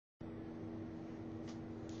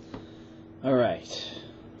Alright,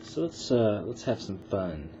 so let's have some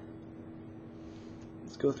fun.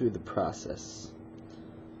 Let's go through the process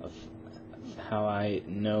of how I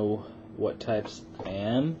know what types I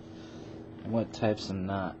am and what types I'm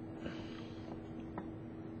not.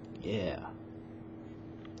 Yeah.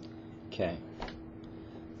 Okay.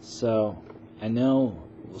 So, I know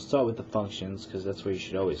we'll start with the functions because that's where you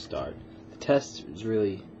should always start. The test is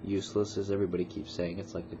really useless, as everybody keeps saying.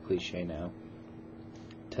 It's like the cliche now.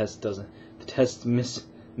 The test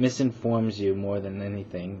misinforms you more than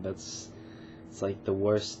anything. It's like the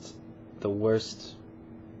worst.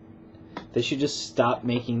 They should just stop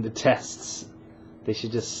making the tests. They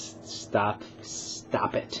should just stop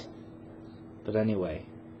it. But anyway.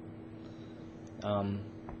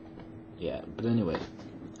 Yeah, but anyway,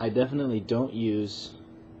 I definitely don't use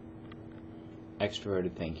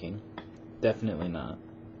extroverted thinking. Definitely not.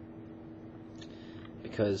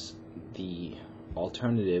 Because the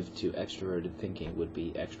alternative to extroverted thinking would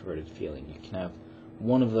be extroverted feeling. You can have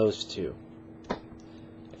one of those two.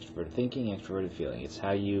 Extroverted thinking, extroverted feeling. It's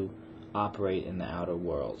how you operate in the outer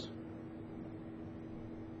world.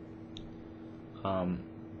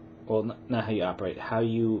 Well, not how you operate, how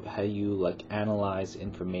you like analyze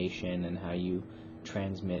information and how you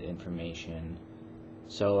transmit information.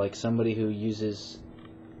 So like somebody who uses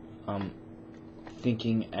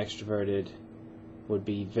thinking extroverted would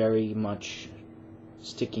be very much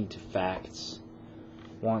sticking to facts,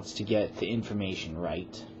 wants to get the information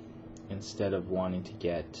right instead of wanting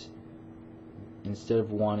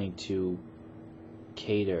to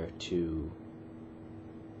cater to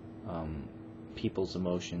people's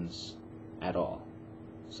emotions at all.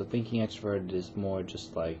 So thinking extroverted is more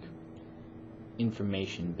just like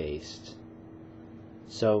information based.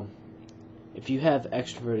 So if you have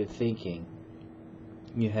extroverted thinking,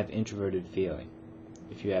 you have introverted feeling.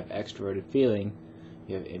 If you have extroverted feeling,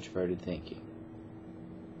 you have introverted thinking.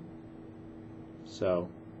 So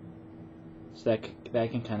that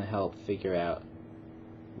can kind of help figure out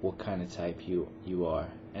what kind of type you are.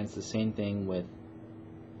 And it's the same thing with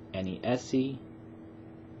any SE.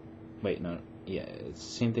 Wait, no, yeah, it's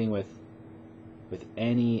the same thing with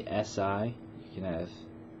any SI. You can have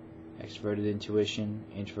extroverted intuition,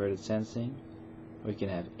 introverted sensing, or you can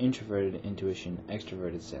have introverted intuition,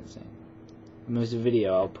 extroverted sensing. When there's a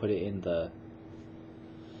video, I'll put it in the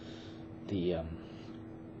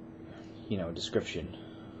description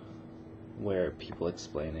where people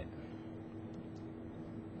explain it.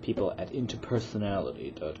 People at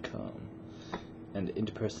interpersonality.com and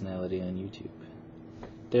interpersonality on YouTube.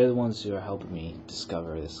 They're the ones who are helping me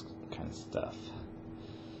discover this kind of stuff.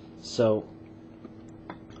 So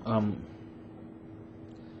I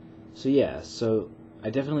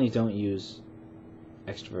definitely don't use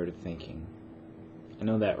extroverted thinking. I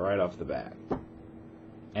know that right off the bat.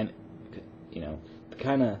 And the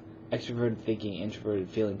kind of extroverted thinking, introverted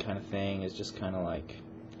feeling kind of thing is just kind of like,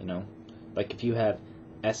 like if you have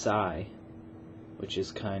SI, which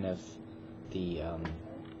is kind of the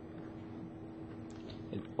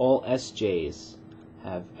all SJs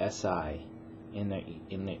have SI in their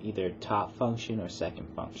either top function or second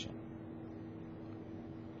function.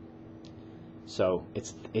 So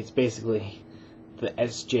it's basically the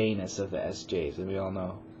SJ-ness of the SJs, and we all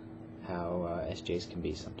know how SJs can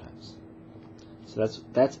be sometimes. So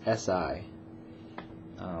that's SI.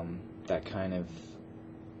 That kind of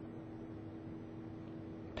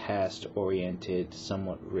past-oriented,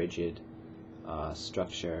 somewhat rigid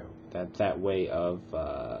structure. That way of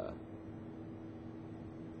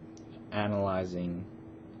analyzing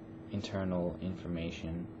internal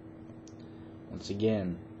information. Once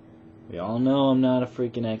again, we all know I'm not a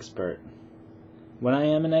freaking expert. When I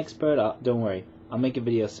am an expert, don't worry, I'll make a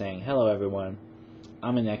video saying, hello everyone,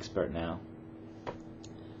 I'm an expert now.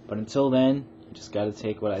 But until then, you just gotta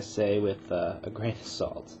take what I say with a grain of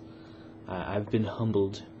salt. I've been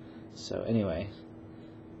humbled. So anyway,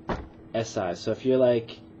 SI. So if you're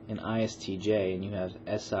like an ISTJ and you have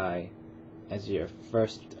SI as your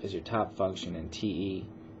top function and TE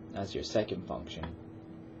as your second function,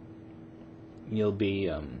 you'll be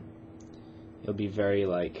very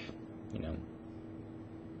like,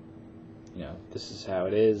 this is how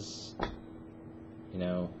it is.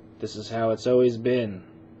 This is how it's always been.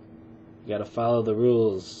 You gotta follow the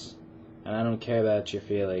rules, and I don't care about your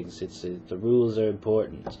feelings. The rules are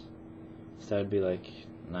important. So that would be like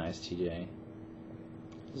an ISTJ.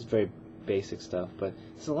 This is very basic stuff, but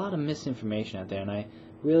there's a lot of misinformation out there, and I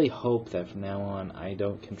really hope that from now on I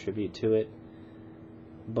don't contribute to it.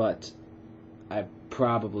 But I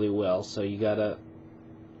probably will. So you gotta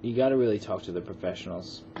really talk to the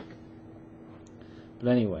professionals. But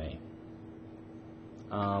anyway,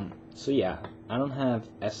 So yeah, I don't have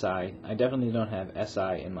SI. I definitely don't have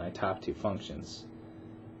SI in my top two functions.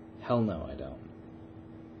 Hell no, I don't.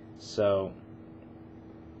 So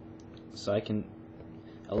I can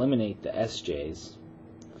eliminate the SJs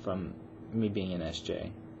from me being an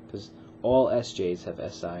SJ, because all SJs have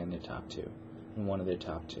SI in their top two, in one of their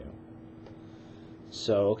top two.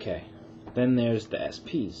 So okay, then there's the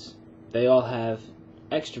SPs. They all have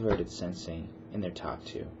extroverted sensing in their top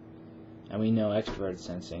two, and we know extroverted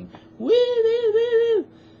sensing, woo woo woo,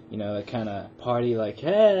 you know, that kind of party, like,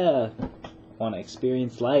 yeah, want to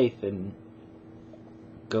experience life and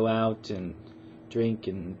go out and drink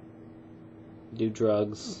and do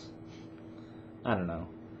drugs. I don't know.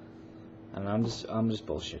 I'm just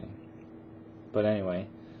bullshitting. But anyway,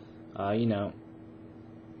 you know,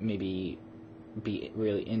 maybe be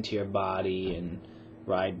really into your body and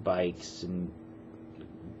ride bikes and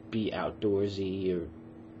be outdoorsy, or,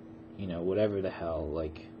 you know, whatever the hell,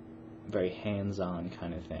 like very hands-on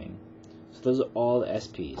kind of thing. So those are all the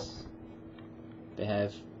SPs. They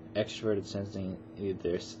have extroverted sensing, either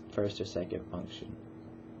their first or second function.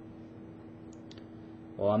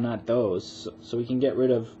 Well, I'm not those, so we can get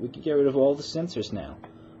rid of all the sensors now.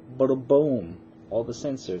 Bada boom, all the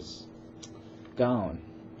sensors gone.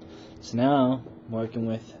 So now I'm working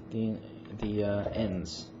with the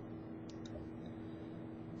ends.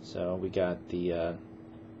 So we got the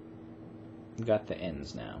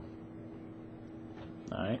ends now.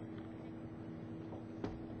 All right.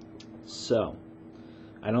 So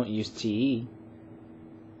I don't use TE.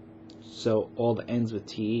 So all the ends with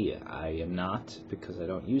TE I am not, because I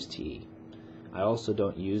don't use TE. I also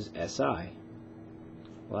don't use SI.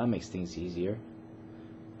 Well, that makes things easier,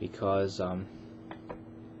 because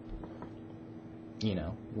you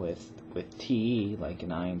know, with TE, like an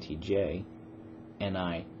INTJ,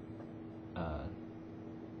 NI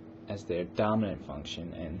as their dominant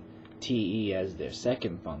function and TE as their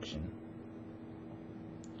second function,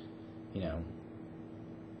 you know,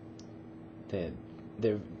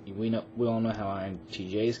 we all know how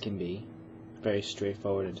INTJs can be, very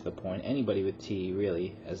straightforward and to the point. Anybody with TE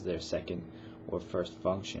really as their second or first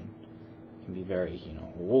function can be very, you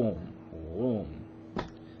know, whoom,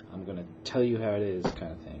 I'm gonna tell you how it is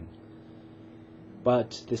kind of thing.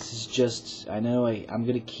 But this is just, I know I'm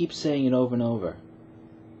gonna keep saying it over and over.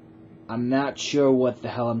 I'm not sure what the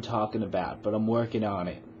hell I'm talking about, but I'm working on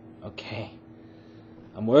it. Okay?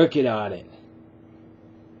 I'm working on it.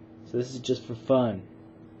 So this is just for fun.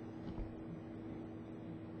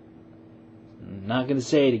 I'm not going to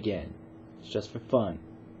say it again. It's just for fun.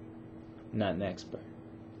 I'm not an expert.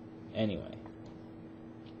 Anyway.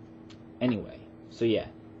 So yeah.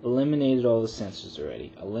 Eliminated all the sensors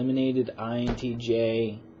already. Eliminated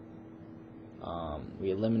INTJ.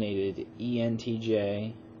 We eliminated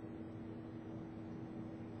ENTJ.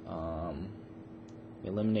 We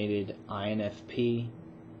eliminated INFP.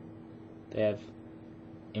 They have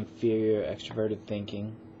inferior extroverted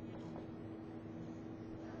thinking.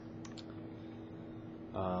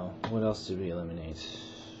 What else did we eliminate?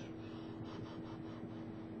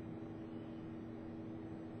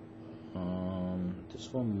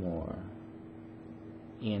 There's one more.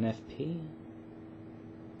 ENFP.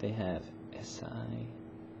 They have SI.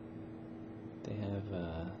 They have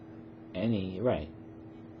NE, right.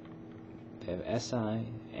 They have SI,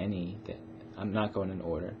 NE. I'm not going in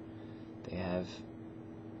order. They have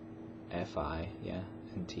FI, yeah,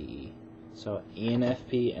 and TE. So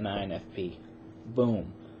ENFP and INFP.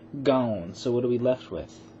 Boom. Gone. So what are we left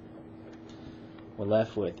with? We're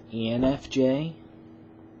left with ENFJ,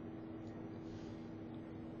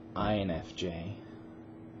 INFJ,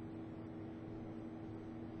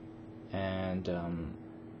 and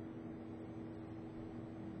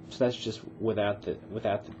so that's just without the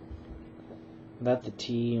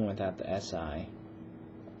T and without the SI.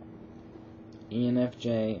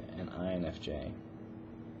 ENFJ and INFJ.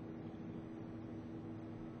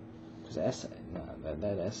 Because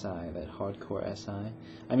that SI, that hardcore SI.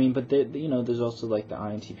 I mean, but you know, there's also like the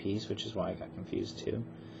INTPs, which is why I got confused too.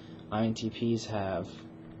 INTPs have,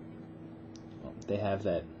 well, they have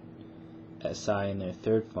that SI in their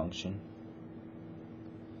third function,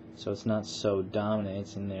 so it's not so dominant.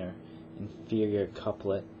 It's in their inferior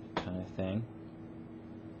couplet kind of thing.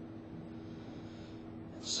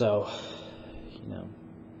 So, you know,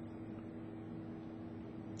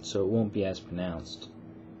 so it won't be as pronounced,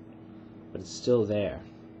 but it's still there.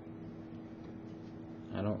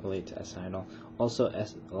 I don't relate to SI at all. Also,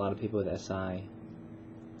 a lot of people with SI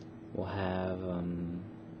will have a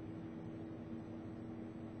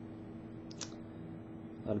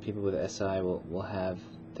lot of people with SI will have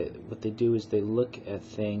what they do is they look at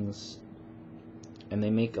things and they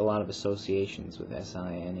make a lot of associations with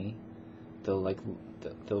SINE.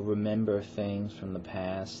 They'll remember things from the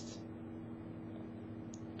past,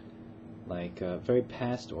 very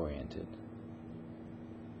past oriented.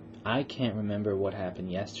 I can't remember what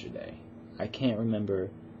happened yesterday. I can't remember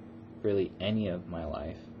really any of my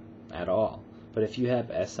life at all. But if you have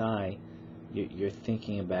SI, you're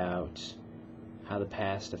thinking about how the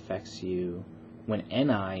past affects you, when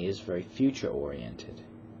NI is very future oriented,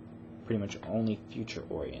 pretty much only future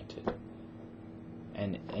oriented.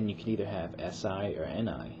 And you can either have SI or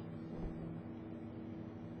NI.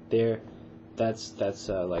 That's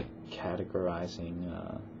like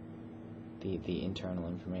categorizing the internal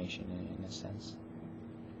information in a sense.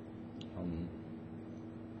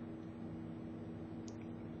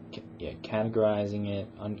 Categorizing it,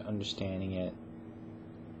 understanding it,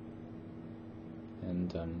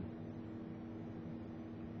 and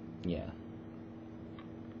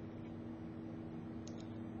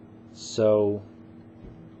So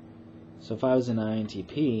if I was an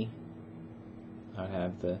INTP, I'd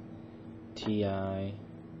have the TI,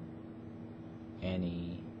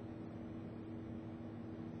 NE,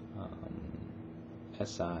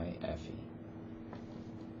 SI, FE.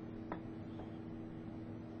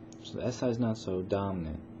 So the SI is not so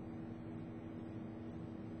dominant.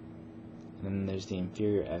 And then there's the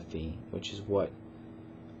inferior FE, which is what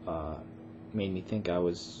made me think I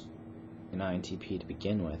was an INTP to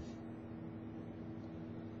begin with.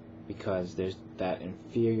 Because there's that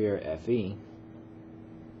inferior FE,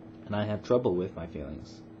 and I have trouble with my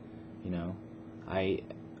feelings.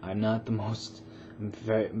 I'm not the most. I'm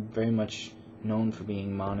very much known for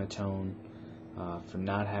being monotone, for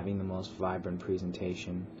not having the most vibrant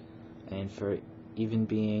presentation, and for even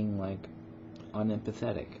being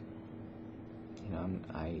unempathetic.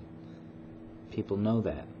 People know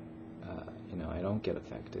that. I don't get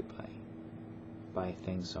affected by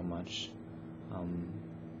things so much.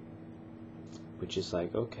 Which is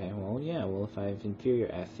okay, if I have inferior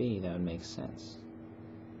FE, that would make sense.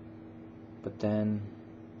 But then,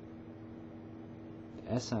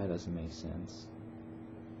 the SI doesn't make sense.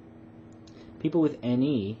 People with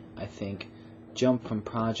NE, I think, jump from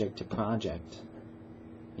project to project.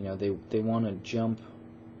 They want to jump.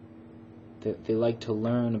 They like to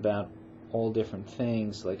learn about all different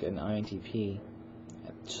things, like an INTP,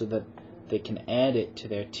 so that they can add it to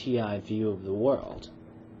their TI view of the world.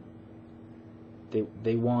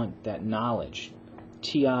 They want that knowledge.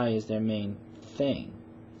 TI is their main thing.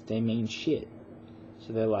 It's their main shit.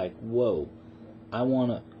 So they're like, whoa, I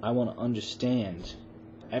wanna understand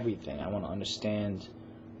everything. I wanna understand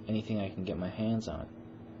anything I can get my hands on.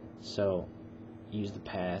 So use the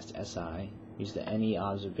past, SI, use the NE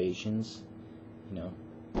observations,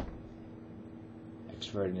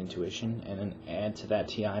 extroverted intuition, and then add to that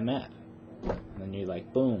TI map. And then you're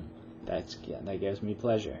like, boom, that gives me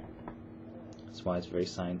pleasure. That's why it's very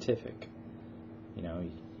scientific.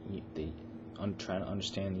 Trying to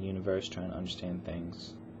understand the universe, trying to understand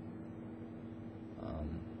things.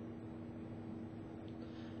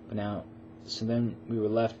 But now, so then we were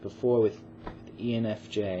left before with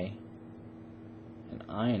ENFJ and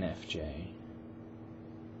INFJ,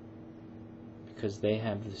 because they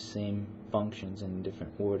have the same functions in a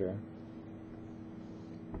different order.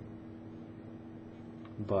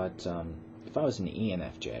 But if I was an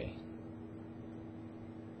ENFJ,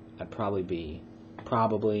 I'd probably be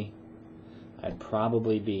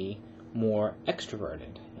more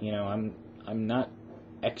extroverted. I'm not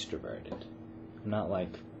extroverted. I'm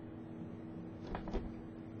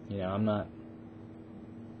not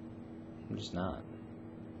I'm just not.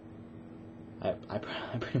 I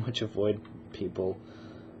pretty much avoid people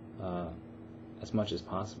as much as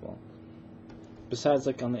possible. Besides,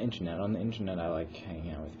 on the internet. On the internet, I like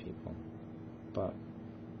hanging out with people, but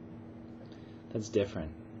that's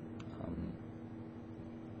different.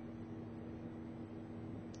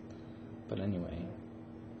 But anyway,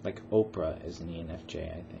 Oprah is an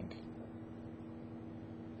ENFJ, I think.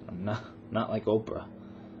 I'm not like Oprah.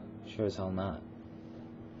 Sure as hell not.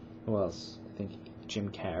 Who else? I think Jim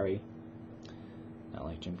Carrey. Not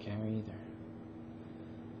like Jim Carrey either.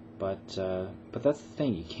 But that's the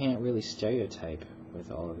thing. You can't really stereotype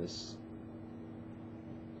with all of this.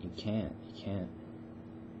 You can't.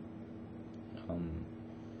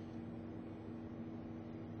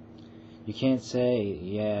 You can't say,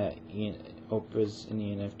 Oprah's an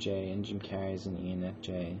ENFJ and Jim Carrey's an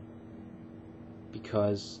ENFJ,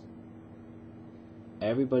 because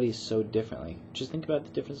everybody's so different. Just think about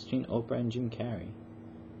the difference between Oprah and Jim Carrey.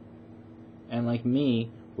 And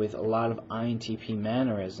me, with a lot of INTP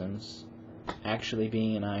mannerisms, actually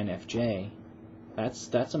being an INFJ,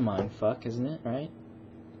 that's a mind fuck, isn't it? Right?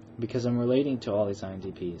 because I'm relating to all these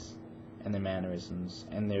INTPs and their mannerisms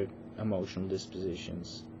and their emotional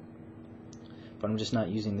dispositions, but I'm just not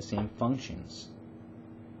using the same functions.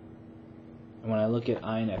 And when I look at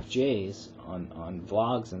INFJs on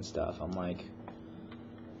vlogs and stuff, I'm like,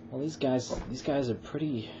 well, these guys are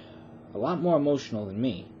a lot more emotional than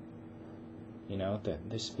me. You know, that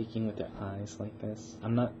they're speaking with their eyes like this.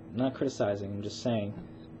 I'm not criticizing. I'm just saying,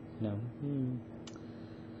 you know,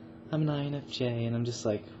 I'm an INFJ, and I'm just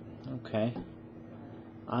like, okay,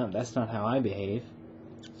 that's not how I behave.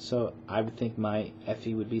 So I would think my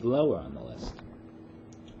FE would be lower on the list.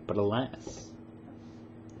 But alas,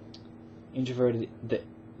 introverted,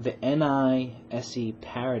 the NI-SE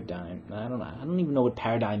paradigm, I don't even know what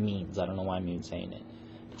paradigm means. I don't know why I'm even saying it.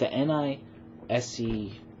 The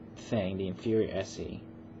NI-SE thing, the inferior SE,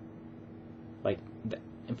 like, the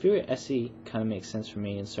inferior SE kind of makes sense for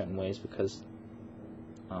me in certain ways, because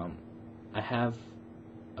I have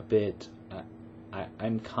a bit,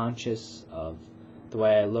 I'm conscious of the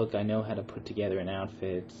way I look. I know how to put together an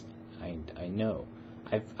outfit. I know.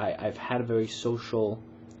 I've had a very social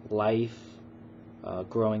life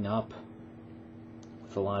growing up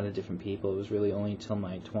with a lot of different people. It was really only till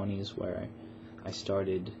my 20s where I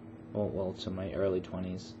started, well, to my early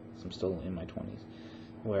 20s, so I'm still in my 20s,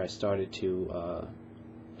 where I started to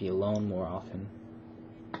be alone more often.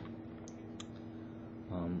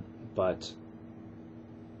 But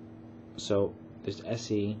so there's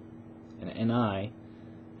SE and NI,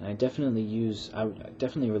 and I would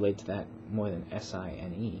definitely relate to that more than SI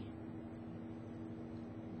and E,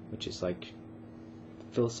 which is like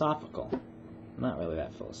philosophical. I'm not really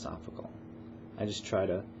that philosophical. I just try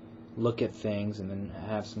to look at things and then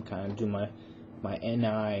have some kind of, do my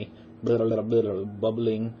NI, little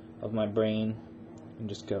bubbling of my brain, and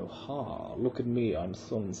just go, ha, look at me, I'm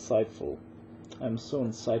so insightful. I'm so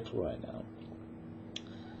insightful right now.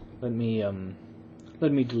 Let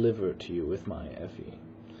me deliver it to you with my FE.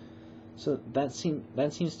 So that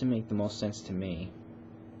seems to make the most sense to me.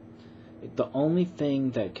 The only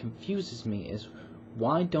thing that confuses me is,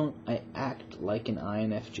 why don't I act like an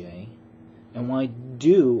INFJ, and why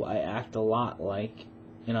do I act a lot like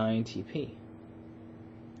an INTP?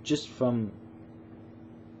 Just from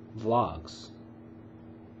vlogs.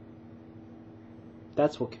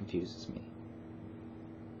 That's what confuses me.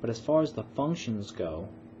 But as far as the functions go,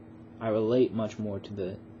 I relate much more to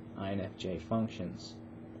the INFJ functions.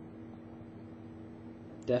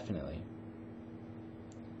 Definitely.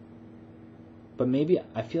 But maybe,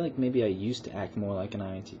 I feel like maybe I used to act more like an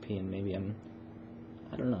INTP, and maybe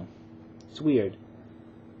I don't know. It's weird.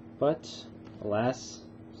 But, alas,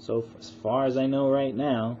 so as far as I know right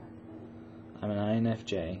now, I'm an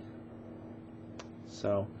INFJ.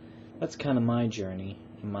 So, that's kind of my journey,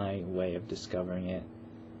 my way of discovering it.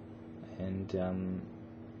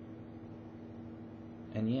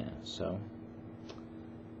 And yeah, so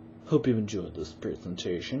hope you enjoyed this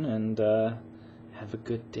presentation, and have a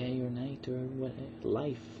good day or night or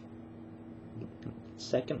life,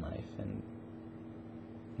 second life, and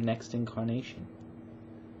next incarnation.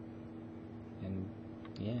 And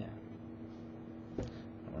yeah, that's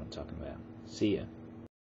what I'm talking about. See ya.